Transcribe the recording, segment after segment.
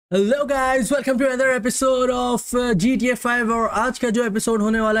Hello guys, welcome to another episode of GTA 5। और आज का जो एपिसोड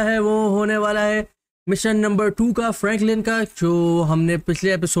होने वाला है वो होने वाला है मिशन नंबर 2 का, फ्रैंकलिन का। जो हमने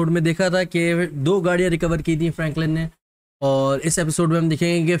पिछले एपिसोड में देखा था कि 2 गाड़ियां रिकवर की थी फ्रैंकलिन ने, और इस एपिसोड में हम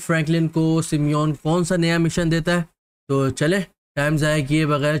देखेंगे कि फ्रैंकलिन को सिमियोन कौन सा नया मिशन देता है। तो चले, टाइम ज़ाया किए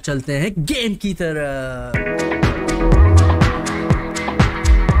बगैर चलते हैं गेम की तरह।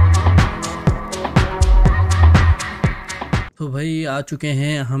 तो भाई आ चुके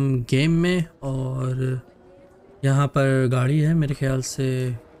हैं हम गेम में, और यहाँ पर गाड़ी है मेरे ख्याल से।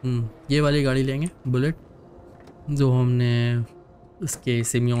 ये वाली गाड़ी लेंगे, बुलेट, जो हमने इसके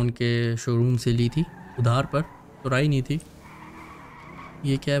सिमियोन के शोरूम से ली थी उधार पर, चुराई नहीं थी।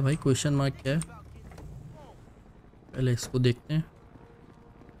 ये क्या है भाई, क्वेश्चन मार्क क्या है? पहले इसको देखते हैं।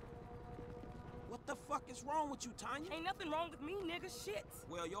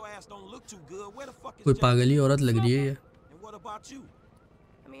 कोई पागली औरत लग रही है ये। What about you?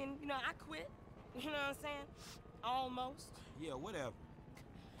 I mean, I quit. You know what I'm saying? Almost. Yeah, whatever.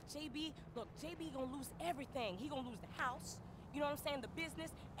 JB, look, JB gonna lose everything. He gonna lose the house. You know what I'm saying? The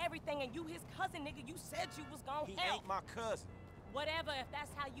business, everything. And you his cousin, nigga. You said you was gonna help. He ain't my cousin. Whatever, if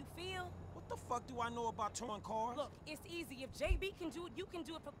that's how you feel. What the fuck do I know about towing cars? Look, it's easy. If JB can do it, you can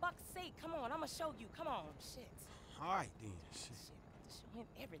do it, for fuck's sake. Come on, I'ma show you. Come on. Shit. All right, then. Shit.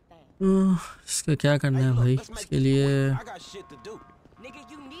 इसका क्या करना है भाई? इसके लिए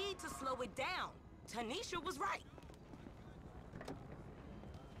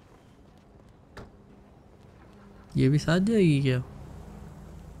ये भी साथ जाएगी क्या?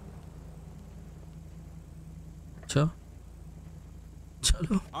 अच्छा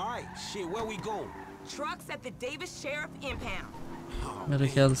चलो। मेरे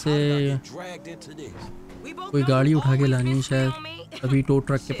ख्याल से कोई गाड़ी उठा के लानी है शायद। अभी टो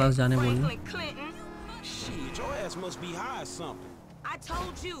ट्रक के पास जाने बोल रहे। I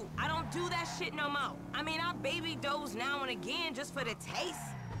told you, I don't do that shit no more. I mean, I baby doze now and again just for the taste.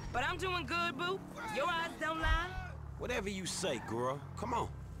 But I'm doing good, boo. Your eyes don't lie. Whatever you say, girl. Come on.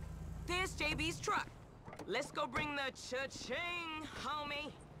 There's JB's truck. Let's go bring the cha-ching, homie.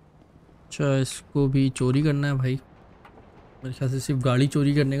 अच्छा, इसको भी चोरी करना है भाई। मेरे ख्याल से सिर्फ गाड़ी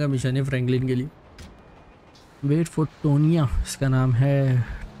चोरी करने का मिशन है फ्रैंकलिन के लिए। वेट फॉर टोनिया, इसका नाम है।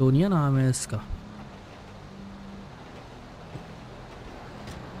 टोनिया नाम है इसका।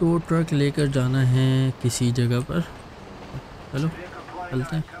 टो ट्रक लेकर जाना है किसी जगह पर। चलो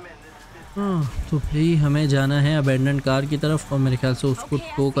चलते हैं। हाँ तो भाई हमें जाना है अबैंडन कार की तरफ, और मेरे ख्याल से उसको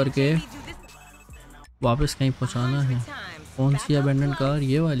टो करके वापस कहीं पहुंचाना है। कौन सी अबैंडन कार?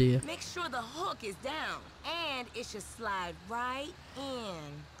 ये वाली है।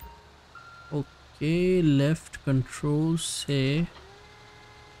 ओके, लेफ्ट कंट्रोल से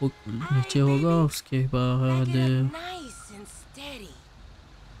वो नीचे होगा, उसके बाद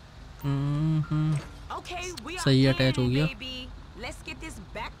सही अटैच हो गया।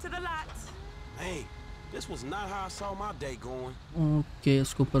 ओके,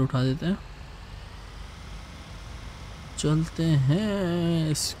 इसको ऊपर उठा देते हैं। चलते हैं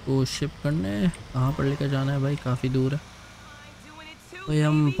इसको शिप करने। कहाँ पर लेकर जाना है भाई? काफ़ी दूर है भाई।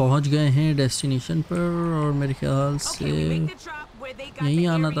 हम पहुँच गए हैं डेस्टिनेशन पर, और मेरे ख्याल से यहीं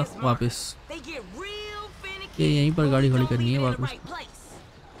आना था वापस। ये यहीं पर गाड़ी खड़ी करनी है वापस।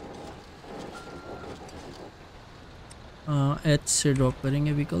 एच से ड्रॉप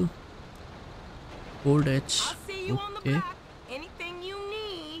करेंगे व्हीकल। Old H. ओके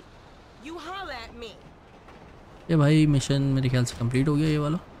ये भाई मिशन मेरे ख्याल से कंप्लीट हो गया ये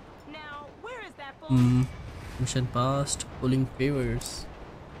वाला। Mission past, pulling favours.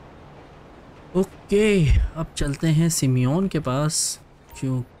 Okay, अब चलते हैं सिमियोन के पास,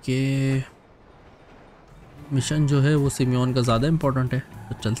 क्योंकि मिशन जो है वो सिमियोन का ज़्यादा इम्पोर्टेंट है।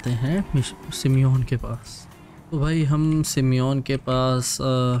 तो चलते हैं सिमियोन के पास। तो भाई हम सिमियोन के पास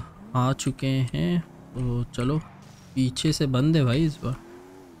आ चुके हैं। तो चलो, पीछे से बंद है भाई, इस बार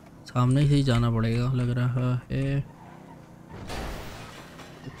सामने से ही जाना पड़ेगा लग रहा है।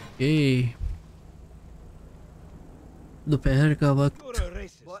 ओके, दोपहर का वक्त।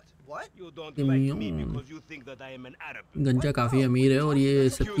 गंजा काफ़ी अमीर है और ये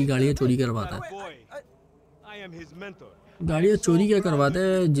सबकी गाड़ियाँ चोरी करवाता है। गाड़ियाँ चोरी क्या करवाता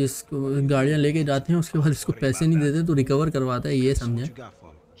है? जिसको गाड़ियाँ लेके जाते हैं उसके बाद इसको पैसे नहीं देते तो रिकवर करवाता है, ये समझे।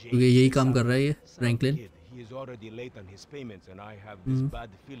 क्योंकि यही काम कर रहा है ये Franklin. Is already late on his payments, and I have this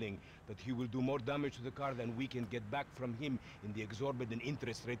bad feeling that he will do more damage to the car than we can get back from him in the exorbitant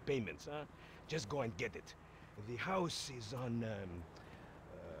interest rate payments. Just go and get it. The house is on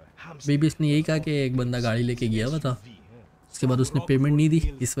baby इसने यही कहा कि एक बंदा गाड़ी लेके गया हुआ था, उसके बाद उसने पेमेंट नहीं दी,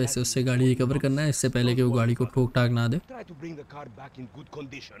 इस वजह से उससे गाड़ी रिकवर करना है इससे पहले कि वो गाड़ी को ठोक टाक ना दे। Try to bring the car back in good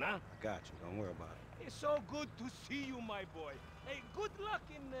condition, huh? Got you. Don't worry about it. It's so good to see you, my boy. Hey, good luck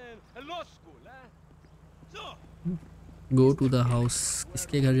in law school, huh? So, go to the house,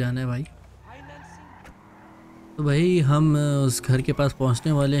 किसके घर जाना है भाई? financing. तो भाई हम उस घर के पास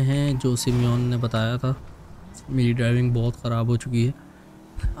पहुंचने वाले हैं जो सिमियोन ने बताया था। मेरी ड्राइविंग बहुत ख़राब हो चुकी है,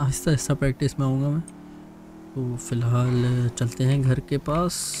 आहिस्ता आहिस्ता प्रैक्टिस में आऊँगा मैं। तो फ़िलहाल चलते हैं घर के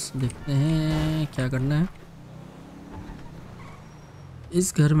पास, देखते हैं क्या करना है।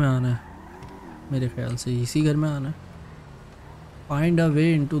 इस घर में आना है मेरे ख्याल से, इसी घर में आना है। Find a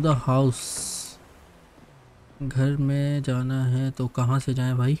way into the house, घर में जाना है तो कहाँ से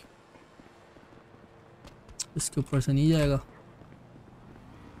जाएं भाई? इसके ऊपर से नहीं जाएगा,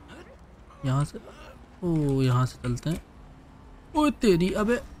 यहाँ से। ओ यहाँ से चलते हैं। ओ तेरी,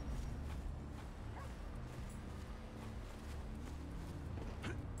 अबे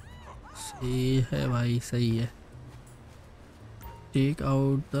सही है भाई, सही है। टेक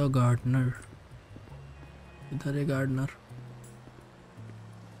आउट द गार्डनर, इधर है गार्डनर।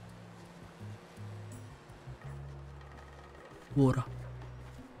 वो रहा,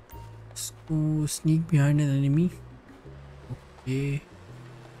 इसको sneak behind an enemy. Okay,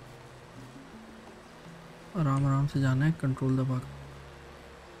 आराम आराम से जाना है, कंट्रोल दबा कर।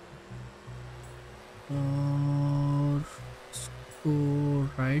 और इसको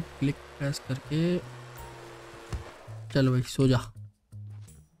राइट क्लिक प्रेस करके, चलो भाई सो जा।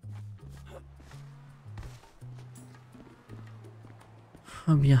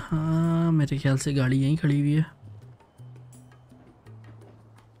 अब यहाँ मेरे ख्याल से गाड़ी यहीं खड़ी हुई है।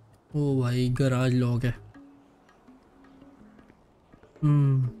 ओ भाई गराज लॉक है।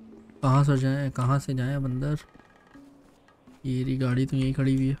 कहाँ से जाए, कहाँ से जाए अब अंदर? ये रही गाड़ी तो यहीं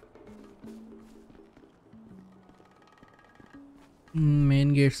खड़ी हुई है।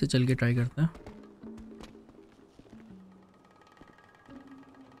 मेन गेट से चल के ट्राई करते हैं।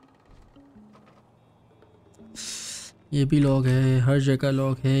 ये भी लॉक है, हर जगह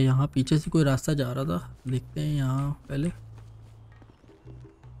लॉक है। यहाँ पीछे से कोई रास्ता जा रहा था, देखते हैं यहाँ पहले।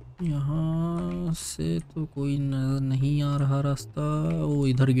 यहाँ से तो कोई नजर नहीं आ रहा रास्ता। वो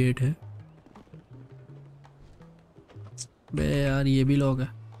इधर गेट है। बे यार ये भी लॉक है।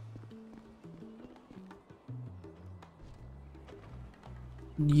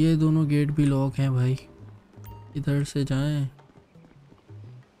 ये दोनों गेट भी लॉक हैं भाई। इधर से जाएं।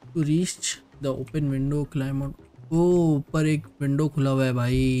 To reach the open window climb on. ओ ऊपर एक विंडो खुला हुआ है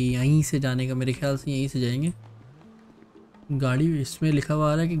भाई, यहीं से जाने का। मेरे ख्याल से यहीं से जाएंगे। गाड़ी, इसमें लिखा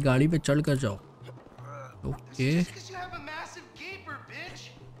हुआ आ रहा है कि गाड़ी पे चढ़ कर जाओ। ओके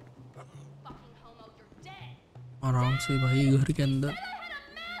आराम से भाई घर के अंदर।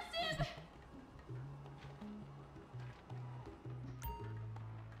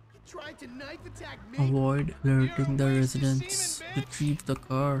 Avoid alerting the residents. Retrieve the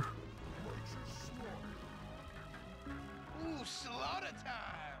car.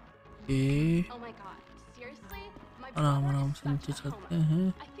 Okay. आराम आराम से नीचे चलते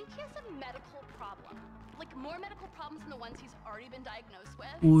हैं।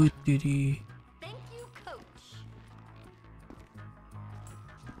 ओए तेरी,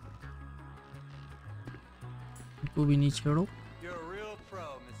 को भी नहीं छेड़ो।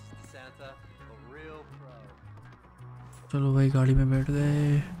 चलो भाई गाड़ी में बैठ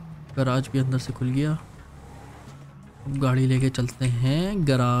गए। गराज भी अंदर से खुल गया। अब गाड़ी लेके चलते हैं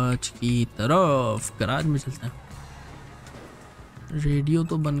गराज की तरफ। गराज में चलते हैं। रेडियो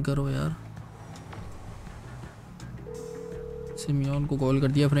तो बंद करो यार। सिमियोन को कॉल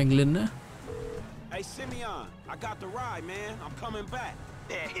कर दिया फ्रैंकलिन ने। Hey Simeon, I got the ride, man. I'm coming back.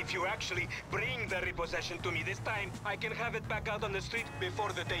 If you actually bring the repossession to me this time, I can have it back out on the street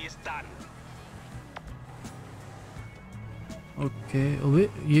before the day is done. Okay ओए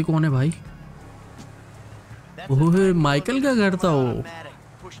ये कौन है भाई? ओह Michael का घर था वो।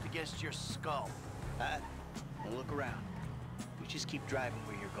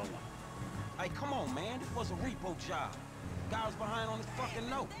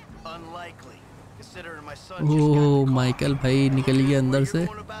 ओह Michael भाई निकल गया अंदर से।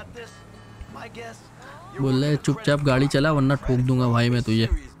 बोल रहे चुपचाप गाड़ी चला वरना ठोक दूंगा भाई मैं तुझे।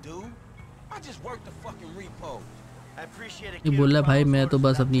 ये बोल रहा है भाई मैं तो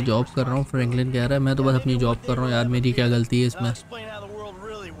बस अपनी जॉब कर रहा हूँ। फ्रैंकलिन कह रहा है मैं तो बस अपनी जॉब कर रहा हूँ यार, मेरी क्या गलती है इसमें?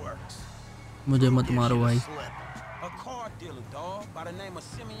 मुझे मत मारो भाई।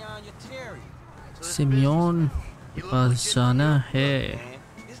 सिमियोन के पास जाना है।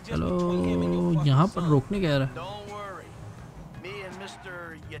 चलो यहाँ पर रोकने कह रहा है।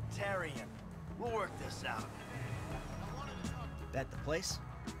 That the place?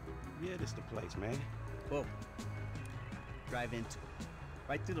 Yeah, this the place, man. Whoa. Drive into it.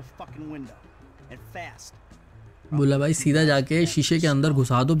 Right through the fucking window. And fast. बोला भाई सीधा जाके शीशे के अंदर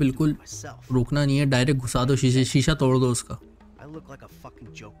घुसा दो, बिल्कुल रोकना नहीं है, डायरेक्ट घुसा दो, शीशा तोड़ दो उसका। I look like a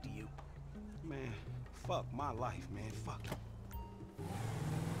fucking joke to you. Man, fuck my life, man. Fuck.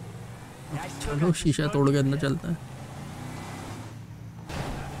 चलो शीशा तोड़ के अंदर चलता है।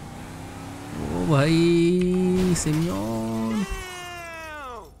 ओ भाई Simeon.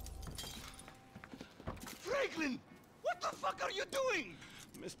 Franklin, what the fuck are you doing?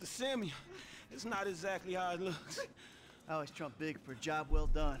 Mr. Simeon, it's not exactly how it looks. I always trump big for a job well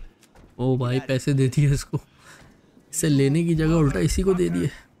done. ओ भाई पैसे दे दिए इसको, इसे लेने की जगह उल्टा इसी को दे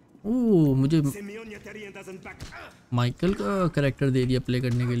दिए। ओ मुझे माइकल का कैरेक्टर दे दिया प्ले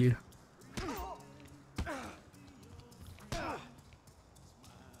करने के लिए।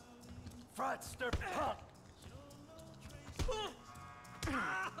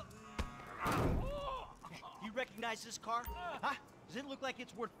 You recognize this car? Huh? Does it look like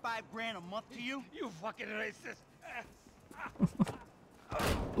it's worth $5 grand a month to you? You fucking racist.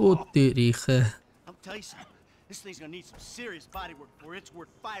 ओ तेरी खैर। I'll tell you something. This thing's gonna need some serious body work for it's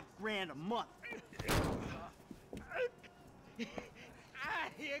worth $5 grand a month.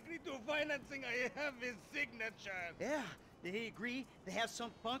 He agreed to financing. I have his signature. Yeah, did he agree to have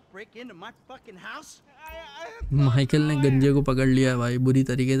some punk break into my fucking house? Michael ने गंजे को पकड़ लिया भाई, बुरी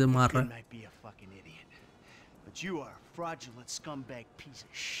तरीके से मार रहा You है। might be a fucking idiot, but you are a fraudulent scumbag piece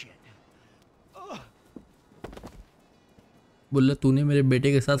of shit. बोला तूने मेरे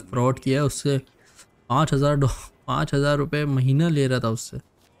बेटे के साथ फ्रॉड किया, उससे 5,000 रुपये महीना ले रहा था उससे,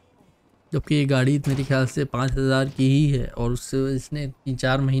 जबकि ये गाड़ी मेरे ख्याल से 5,000 की ही है और उससे इसने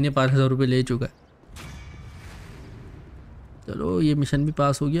 3-4 महीने 5,000 रुपये ले चुका है। चलो ये मिशन भी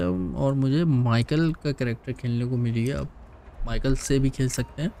पास हो गया और मुझे माइकल का कैरेक्टर खेलने को मिल गया। अब माइकल से भी खेल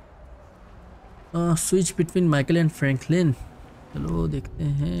सकते हैं। Switch between Michael and Franklin. चलो देखते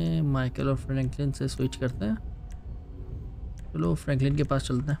हैं, माइकल और फ्रैंकलिन से स्विच करते हैं। चलो फ्रैंकलिन के पास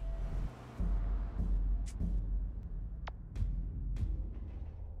चलते हैं।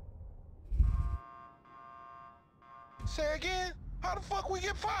 Say again? How the fuck we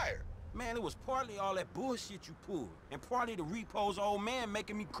get fired? Man, it was partly all that bullshit you pulled, and partly the repo's old man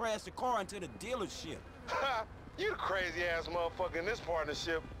making me crash the car into the dealership. Ha! You the crazy ass motherfucker in this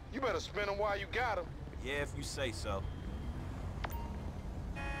partnership. You better spin them while you got them. Yeah, if you say so.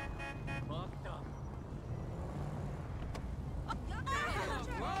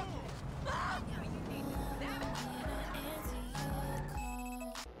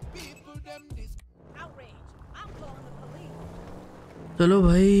 चलो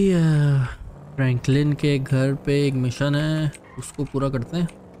भाई Franklin के घर पे एक mission है, उसको पूरा करते हैं।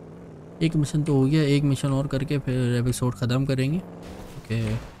 एक मिशन तो हो गया, एक मिशन और करके फिर एपिसोड ख़त्म करेंगे, ओके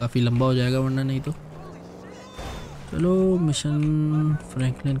काफ़ी लंबा हो जाएगा वरना नहीं तो। चलो मिशन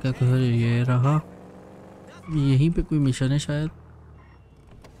फ्रैंकलिन का घर ये रहा, यहीं पे कोई मिशन है शायद।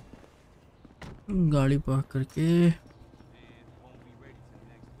 गाड़ी पार्क करके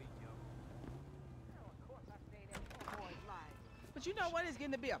But you know what? It's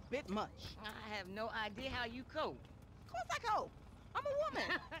getting to be a bit much. I have no idea how you cope. Of course I cope. I'm a woman.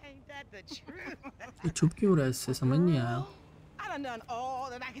 Ain't that the truth? ये चुप क्यों रहा है, इससे समझ नहीं आया। I done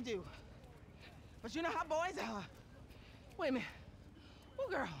all that I can do. But you know how boys are. Wait a minute. Oh,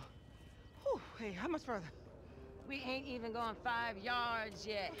 girl. Whew, hey, how much further? We ain't even gone 5 yards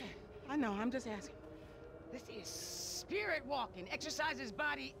yet. I know, I'm just asking. This is spirit walking. Exercises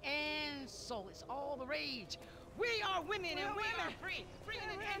body and soul. It's all the rage. We are women and we are free. Free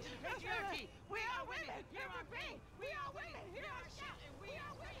in the hands of patriarchy. We are women. You are free. We are women. You are shouting. We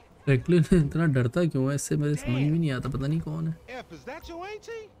are women. Franklin इतना डरता क्यों है, इससे मेरे समझ में नहीं आता, पता नहीं कौन है। F, is that your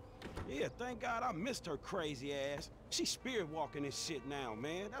auntie? Yeah, thank God I missed her crazy ass. She's spirit walking this shit now,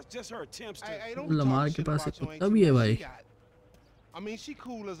 man. That's just her attempts to... Hey, don't Lamar talk के shit पास about एक your कुत्ता auntie, भी है man. भाई। She got- I mean, she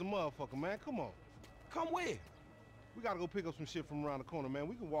cool as a motherfucker, man. Come on. Come where? We gotta go pick up some shit from around the corner, man.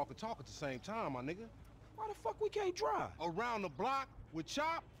 We can walk and talk at the same time, my nigga. Why the fuck we can't drive? Around the block with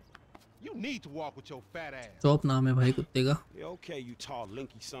Chop? You need to walk with your fat ass. Chop नाम है भाई कुत्ते का। Yeah, okay, you tall,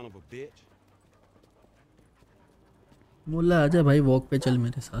 linky son of a bitch. बोला आजा भाई walk पे चल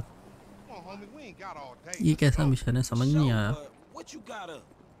मेरे साथ। Come on, homie. We ain't got all day. ये कैसा मिशन है, समझ नहीं आया। But what you got up?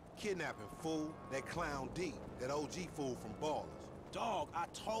 Kidnapping, fool. That clown D. That OG fool from Ballers. Dog, I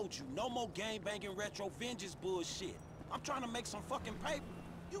told you, no more gang-banging retro vengeance bullshit. I'm trying to make some fucking paper.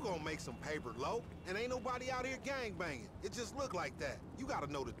 You gonna make some paper, low. And ain't nobody out here gang banging. It just look like that. You gotta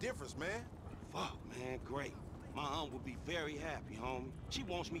know the difference, man. Fuck, man, great. My aunt would be very happy, homie. She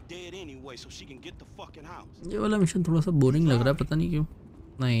wants me dead anyway, so she can get the fucking house. ये वाला mission थोड़ा सा boring लग रहा है, पता नहीं क्यों।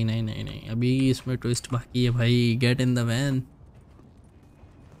 नहीं नहीं नहीं नहीं, अभी इसमें ट्विस्ट बाकी है भाई। Get in the van.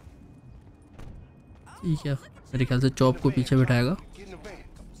 ठीक है, मेरे ख्याल से चॉप को पीछे बिठाएगा।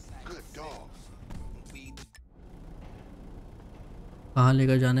 कहाँ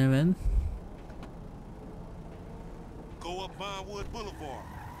लेकर जाने वैन?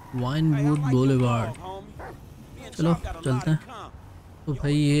 Winwood boulevard. चलो चलते हैं। तो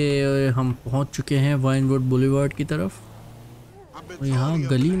भाई ये हम पहुंच चुके हैं वाइनवुड बुलेवार्ड की तरफ। और यहाँ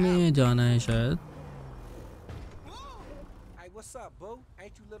गली में जाना है शायद।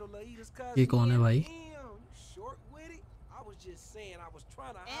 ये कौन है भाई?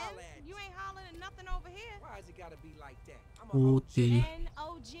 ओ तेरी।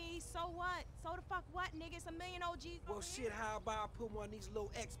 So what? So the fuck what, nigga? It's a million OGs. Well, shit, how about I put one of these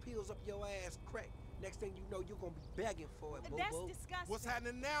little X pills up your ass crack? Next thing you know, you're gonna be begging for it, boo-boo. That's disgusting. What's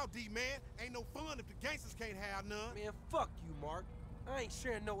happening now, D-man? Ain't no fun if the gangsters can't have none. Man, fuck you, Mark. I ain't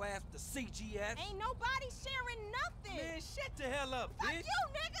sharing no ass with the CGS. Ain't nobody sharing nothing. Man, shut the hell up, fuck bitch. You,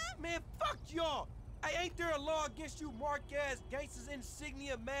 nigga. Man, fuck y'all. Hey, ain't there a law against you mark-ass gangsters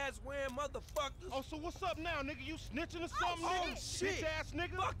insignia mask-wearing motherfuckers? Oh, so what's up now, nigga? You snitching or something, Oh, nigga? shit. Bitch-ass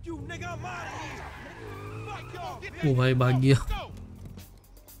nigga. Fuck you, nigga. I'm out of here. Fuck y'all, bitch. ओ भाई भाग गया।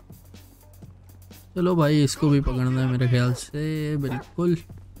 चलो भाई इसको भी पकड़ना है मेरे ख्याल से। बिल्कुल।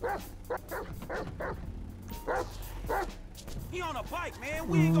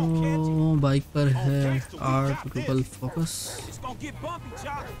 ओ बाइक पर है। R triple focus.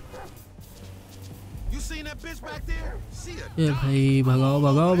 ये भाई भगाओ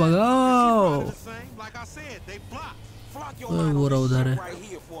भगाओ भगाओ। वो रहा उधर है।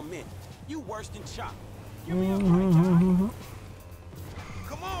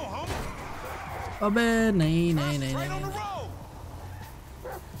 अबे नहीं नहीं नहीं नहीं, नहीं।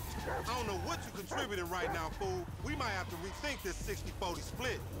 I don't know what you contributing right now, fool. We might have to rethink this 60-40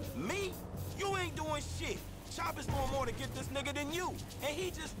 split. Me? You ain't doing shit. Chop is doing more to get this nigga than you, and he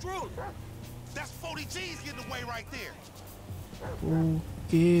just drooling. That's 40 G's getting away right there.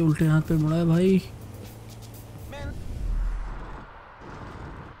 Okay, उल्टे हाथ पे मुड़ा है भाई।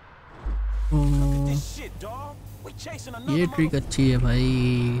 ये trick अच्छी है भाई,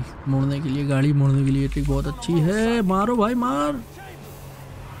 मोड़ने के लिए, गाड़ी मोड़ने के लिए ट्रिक बहुत अच्छी है। मारो भाई मार।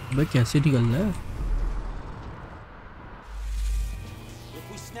 अबे कैसे निकल रहा है?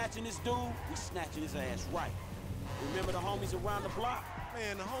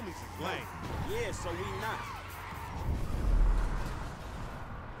 Man, the homies is lame. Yeah, so we not.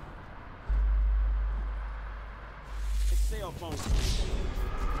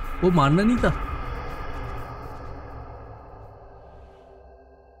 वो मारना नहीं था।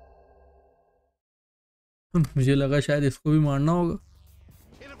 मुझे लगा शायद इसको भी मारना होगा।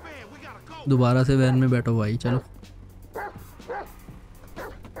 दोबारा से वैन में बैठो भाई। चलो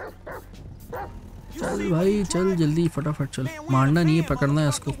चल भाई चल जल्दी फटाफट चल। मारना नहीं है, पकड़ना है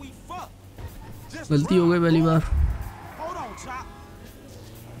इसको। गलती हो गई पहली बार।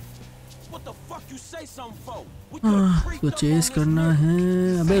 तो चेस करना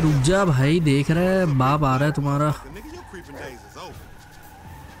है। अबे रुक जा भाई, देख रहा है बाप आ रहा है तुम्हारा।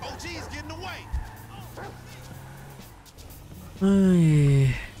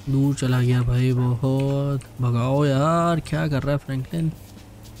 दूर चला गया भाई बहुत। भगाओ यार, क्या कर रहा है Franklin?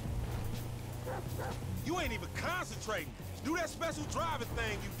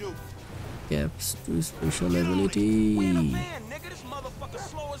 Caps to special ability.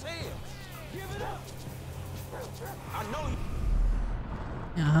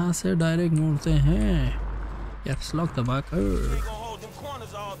 यहाँ से डायरेक्ट मोड़ते हैं। कैप्स लॉक दबाकर।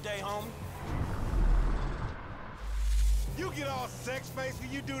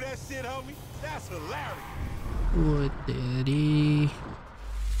 ओए तेरी,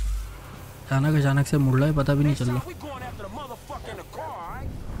 अचानक से मुड़ रहा है, पता भी नहीं चल रहा।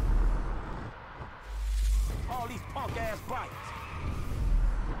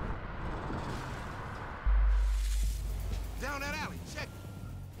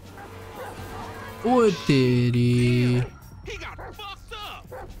 ओए तेरी,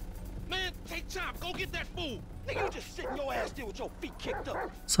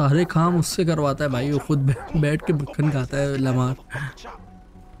 सारे काम उससे करवाता है भाई, वो खुद बैठ के मक्खन खाता है लमार।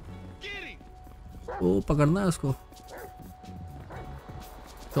 ओ पकड़ना है उसको।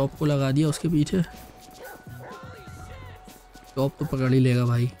 टॉप को लगा दिया उसके पीछे। टॉप तो पकड़ ही लेगा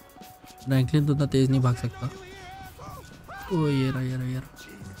भाई। फ्रैंकलिन तो इतना तेज नहीं भाग सकता। ओ ये रहा।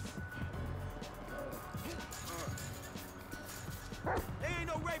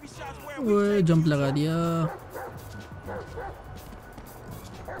 ओए जंप लगा दिया।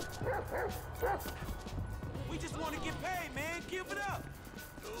 We just want to get paid, man. Give it up.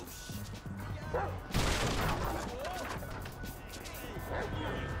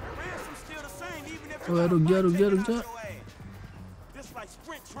 Ransom still the same, even if you रुक जा रुक जा रुक जा। This like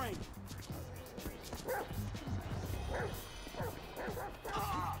sprint train.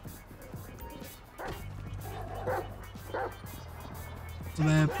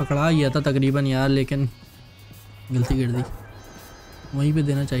 मैं पकड़ा गया था तकरीबन यार, लेकिन गलती कर दी। वहीं पे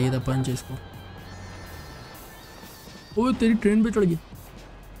देना चाहिए था पंच इसको। ओए तेरी ट्रेन पे चढ़ गया,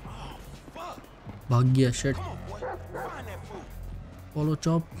 भाग गया। Shit. Follow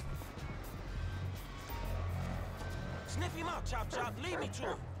chop. Sniff him out, chop chop. Lead me to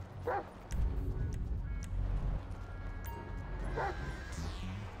him.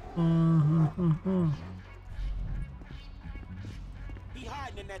 He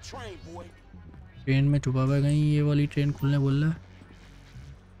hiding in that train, boy. Train में छुपा हुआ है कहीं। ये वाली ट्रेन खुलने बोल रहा है,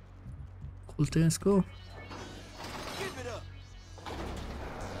 खोलते हैं इसको। Give it up.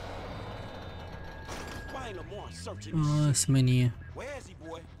 Why ain't Lamar searching this shit? इसमें नहीं है। Where is he,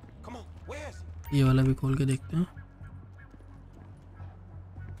 boy? Come on, where is he? ये वाला भी खोल के देखते हैं।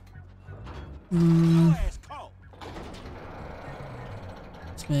 Your ass caught.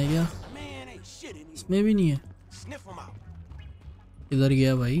 इसमें है क्या? Man, ain't shit in here. इसमें भी नहीं है। Sniff him out. इधर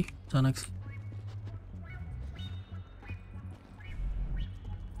गया भाई अचानक से।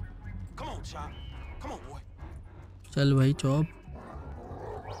 Come on, chop. Come on, boy. चल भाई chop.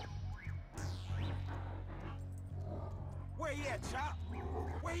 Where you at, chop?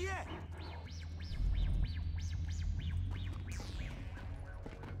 Where you at?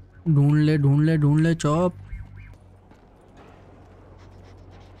 ढूंढ ले ढूंढ ले ढूंढ ले chop.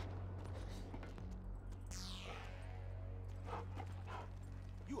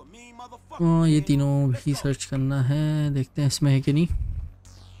 You a mean motherfucker. ये तीनों भी सर्च करना है, देखते हैं इसमें है कि नहीं। I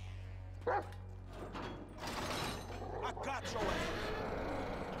got your ass.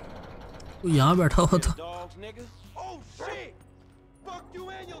 तो यहाँ बैठा हुआ था Dogs, nigga. Oh shit. Fuck you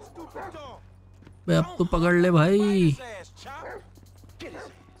and your stupid dog. भाई। अब तो पकड़ ले भाई, His ass, chop. Get his ass.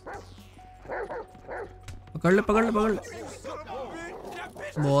 पकड़ ले पकड़ ले पकड़ ले। You son of a bitch. That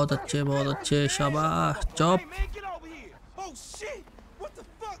bitch. बहुत अच्छे शाबाश chop. Hey man, get over here. Oh shit. What the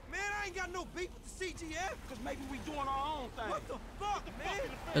fuck, man? I ain't got no beef with the CGF. Cause maybe we doing our own thing. What the fuck, man?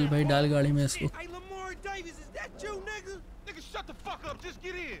 चल भाई डाल गाड़ी में इसको। Hey Lamar Davis, is that you, nigga? Nigga, shut the fuck up. Just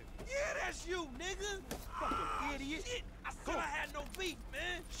get in. Yeah, that's you, nigga. Fucking idiot. Shit, I said I had no beef,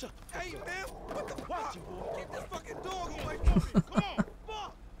 man. Shut the fuck up. Hey man, what the fuck? Get this fucking dog away from me. Come on,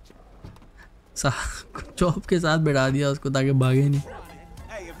 fuck. Chop के साथ बैठा दिया उसको ताकि भागे नहीं।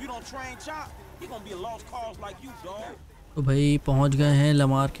 Hey, if you don't train Chop, he gonna be a lost cause like you, dog. तो भाई पहुंच गए हैं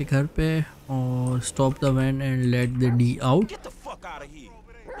लमार के घर पे और stop the van and let the D out. Get the fuck out of here.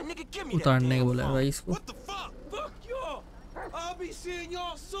 Hey, nigga, give me that उतारने को damn बोला है phone. भाई इसको। What the fuck? Fuck y'all. I'll be seeing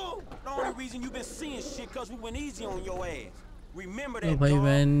y'all soon. The only reason you been seeing shit cause we went easy on your ass. Remember तो that, भाई dog.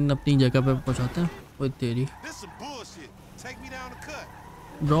 Van अपनी जगह पे पहुंचाते हैं। वो तेरी This some bullshit. Take me down the cut.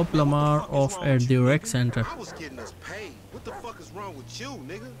 Drop Lamar of at the rake centre. I was getting us paid. What the fuck is wrong with you,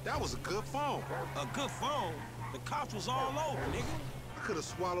 nigga? That was a good phone. A good phone. The cops was all over, nigga. I could have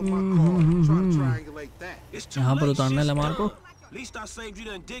swallowed my car trying to triangulate that. It's too यहाँ पर late, उतारना है shit's Lamar को। done. At least I saved you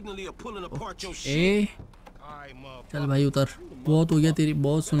the indignity of pulling apart your shit. A All right, motherfucker. चल भाई उतर। बहुत हो गया तेरी,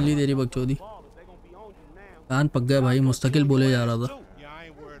 बहुत सुन ली तेरी बकचोदी। कान पक गया भाई, मुस्तकिल बोले जा रहा था। Yeah, I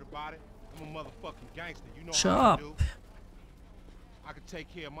ain't worried about it. I'm a motherfucking gangster. You know how I Chop. do. I can take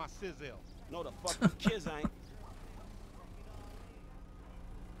care of my sizzle. No, the fucking kids ain't.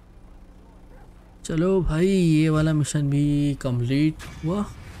 चलो भाई ये वाला मिशन भी कंप्लीट हुआ।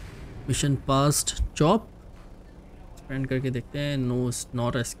 मिशन पास्ट चॉप स्पेंड करके देखते हैं। No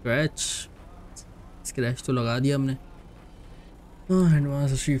not a scratch तो लगा दिया हमने।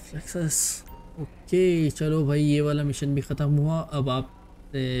 Advance reflexes okay. चलो भाई ये वाला मिशन भी ख़त्म हुआ। अब आप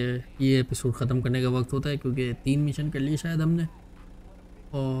ये एपिसोड ख़त्म करने का वक्त होता है क्योंकि 3 मिशन कर लिए शायद हमने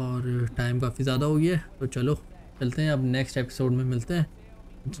और टाइम काफ़ी ज़्यादा हो गया है। तो चलो चलते हैं, अब नेक्स्ट एपिसोड में मिलते हैं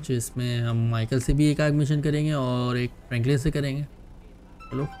जिसमें हम माइकल से भी एक मिशन करेंगे और एक फ्रैंकलिन से करेंगे।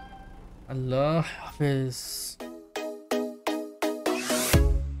 चलो अल्लाह हाफिज़।